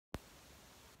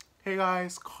Hey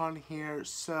guys, Con here.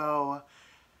 So,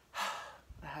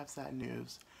 I have sad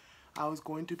news. I was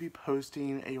going to be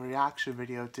posting a reaction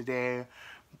video today,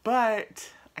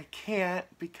 but I can't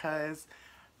because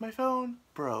my phone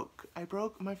broke. I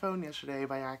broke my phone yesterday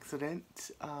by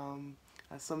accident.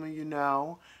 As some of you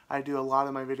know, I do a lot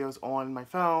of my videos on my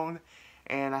phone,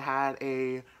 and I had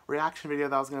a reaction video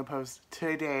that I was going to post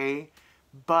today,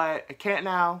 but I can't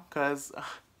now because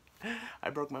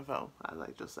I broke my phone, as I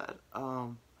just said.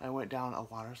 I went down a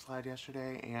water slide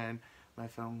yesterday and my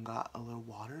phone got a little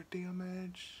water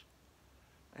damage.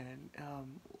 And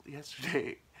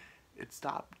yesterday it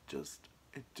stopped,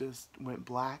 it just went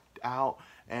blacked out,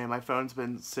 and my phone's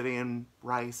been sitting in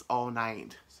rice all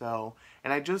night. So,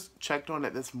 and I just checked on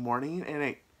it this morning and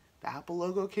the Apple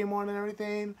logo came on and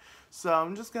everything. So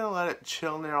I'm just gonna let it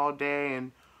chill in there all day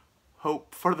and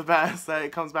hope for the best that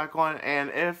it comes back on. And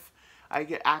if I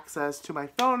get access to my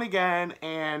phone again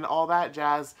and all that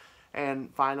jazz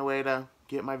and find a way to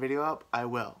get my video up, I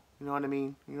will. You know what I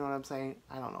mean? You know what I'm saying?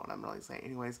 I don't know what I'm really saying.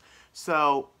 Anyways,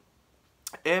 so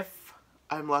if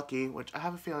I'm lucky, which I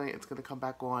have a feeling it's going to come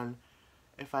back on,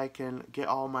 if I can get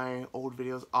all my old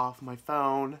videos off my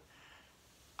phone,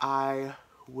 I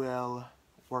will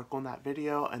work on that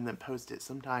video and then post it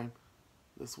sometime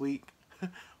this week,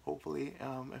 hopefully.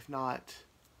 If not,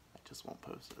 I just won't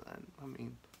post it then. I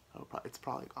mean, it's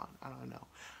probably gone. I don't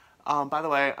know. By the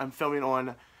way, I'm filming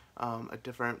on a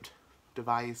different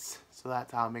device, so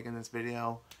that's how I'm making this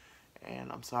video.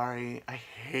 And I'm sorry. I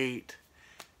hate,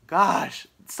 gosh,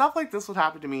 stuff like this would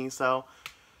happen to me. So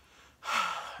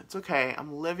it's okay.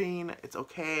 I'm living. It's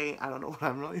okay. I don't know what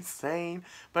I'm really saying,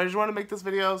 but I just want to make this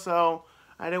video. So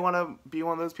I didn't want to be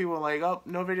one of those people like, oh,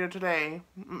 no video today.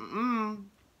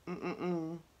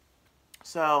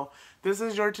 So this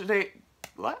is your today.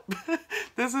 What?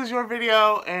 This is your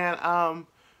video, and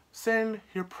send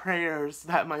your prayers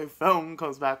that my phone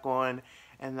comes back on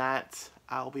and that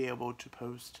I'll be able to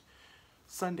post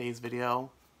Sunday's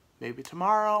video. Maybe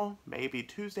tomorrow, maybe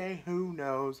Tuesday, who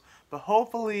knows. But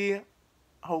hopefully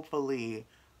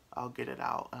I'll get it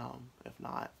out. If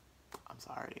not, I'm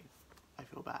sorry. I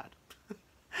feel bad.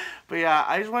 But yeah,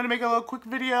 I just wanted to make a little quick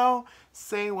video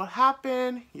saying what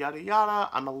happened, yada yada.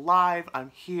 I'm alive,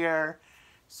 I'm here.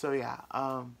 So yeah,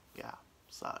 yeah,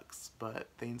 sucks, but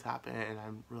things happen and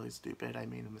I'm really stupid. I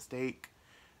made a mistake.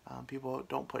 People,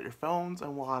 don't put your phones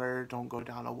in water. Don't go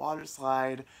down a water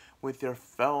slide with your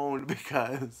phone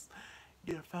because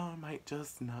your phone might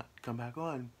just not come back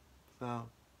on. So,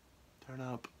 turn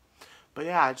up. But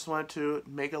yeah, I just wanted to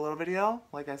make a little video.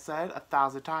 Like I said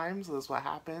 1,000 times, this is what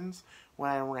happens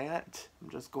when I rant. I'm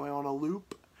just going on a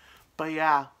loop. But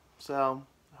yeah, so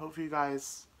hope you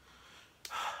guys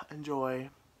enjoy.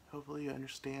 Hopefully you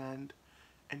understand.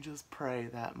 And just pray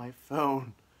that my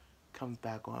phone comes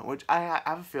back on. Which I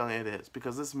have a feeling it is.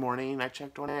 Because this morning I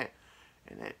checked on it.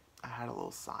 And I had a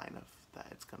little sign of that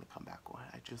it's going to come back on.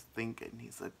 I just think it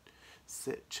needs to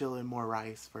sit, chill in more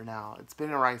rice for now. It's been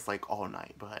in rice like all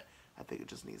night. But I think it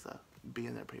just needs to be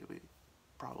in there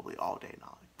probably all day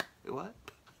now. What?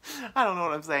 I don't know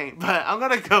what I'm saying, but I'm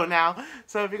gonna go now.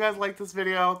 So if you guys like this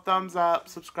video, thumbs up,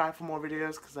 subscribe for more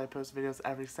videos because I post videos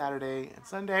every Saturday and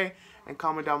Sunday, and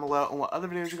comment down below on what other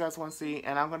videos you guys want to see.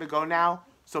 And I'm gonna go now,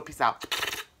 so peace out.